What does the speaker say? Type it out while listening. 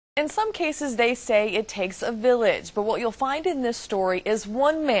In some cases, they say it takes a village, but what you'll find in this story is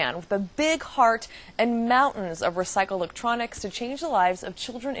one man with a big heart and mountains of recycled electronics to change the lives of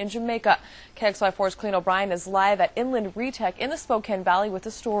children in Jamaica. KXLY4's Colleen O'Brien is live at Inland Retech in the Spokane Valley with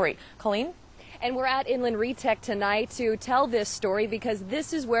the story. Colleen? And we're at Inland Retech tonight to tell this story because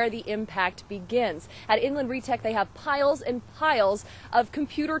this is where the impact begins. At Inland Retech, they have piles and piles of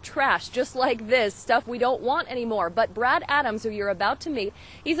computer trash, just like this, stuff we don't want anymore. But Brad Adams, who you're about to meet,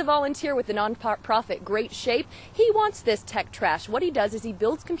 he's a volunteer with the nonprofit Great Shape. He wants this tech trash. What he does is he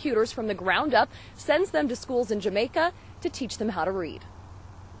builds computers from the ground up, sends them to schools in Jamaica to teach them how to read.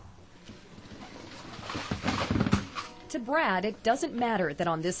 To Brad, it doesn't matter that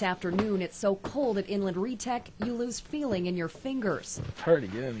on this afternoon it's so cold at Inland Retech you lose feeling in your fingers. It's hard to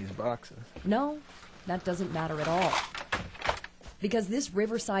get in these boxes. No, that doesn't matter at all. Because this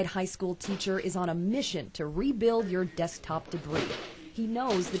Riverside High School teacher is on a mission to rebuild your desktop debris. He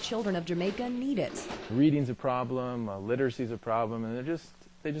knows the children of Jamaica need it. Reading's a problem, literacy's a problem, and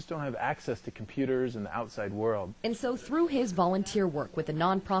they just don't have access to computers and the outside world. And so through his volunteer work with the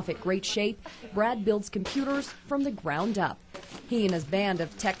nonprofit Great Shape, Brad builds computers from the ground up. He and his band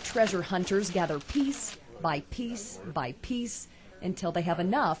of tech treasure hunters gather piece by piece by piece until they have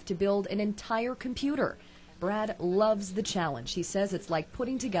enough to build an entire computer. Brad loves the challenge. He says it's like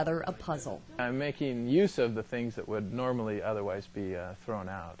putting together a puzzle. I'm making use of the things that would normally otherwise be thrown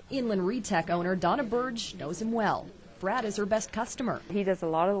out. Inland Retech owner Donna Burge knows him well. Brad is her best customer. He does a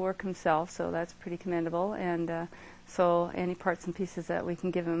lot of the work himself, so that's pretty commendable. And so any parts and pieces that we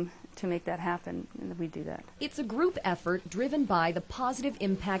can give him to make that happen, we do that. It's a group effort driven by the positive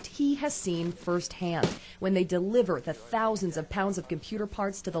impact he has seen firsthand when they deliver the thousands of pounds of computer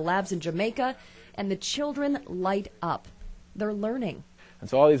parts to the labs in Jamaica, and the children light up. They're learning. And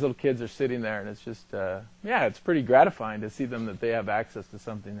so all these little kids are sitting there, and it's just, yeah, it's pretty gratifying to see them that they have access to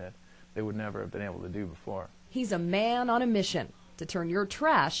something that they would never have been able to do before. He's a man on a mission to turn your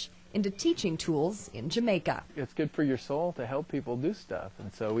trash into teaching tools in Jamaica. It's good for your soul to help people do stuff.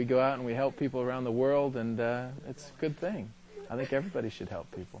 And so we go out and we help people around the world, and it's a good thing. I think everybody should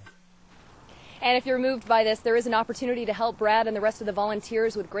help people. And if you're moved by this, there is an opportunity to help Brad and the rest of the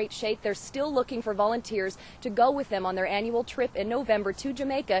volunteers with Great Shape. They're still looking for volunteers to go with them on their annual trip in November to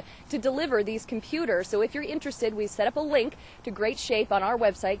Jamaica to deliver these computers. So if you're interested, we've set up a link to Great Shape on our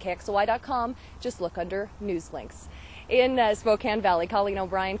website, KXLY.com. Just look under News Links. In Spokane Valley, Colleen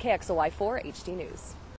O'Brien, KXLY4 HD News.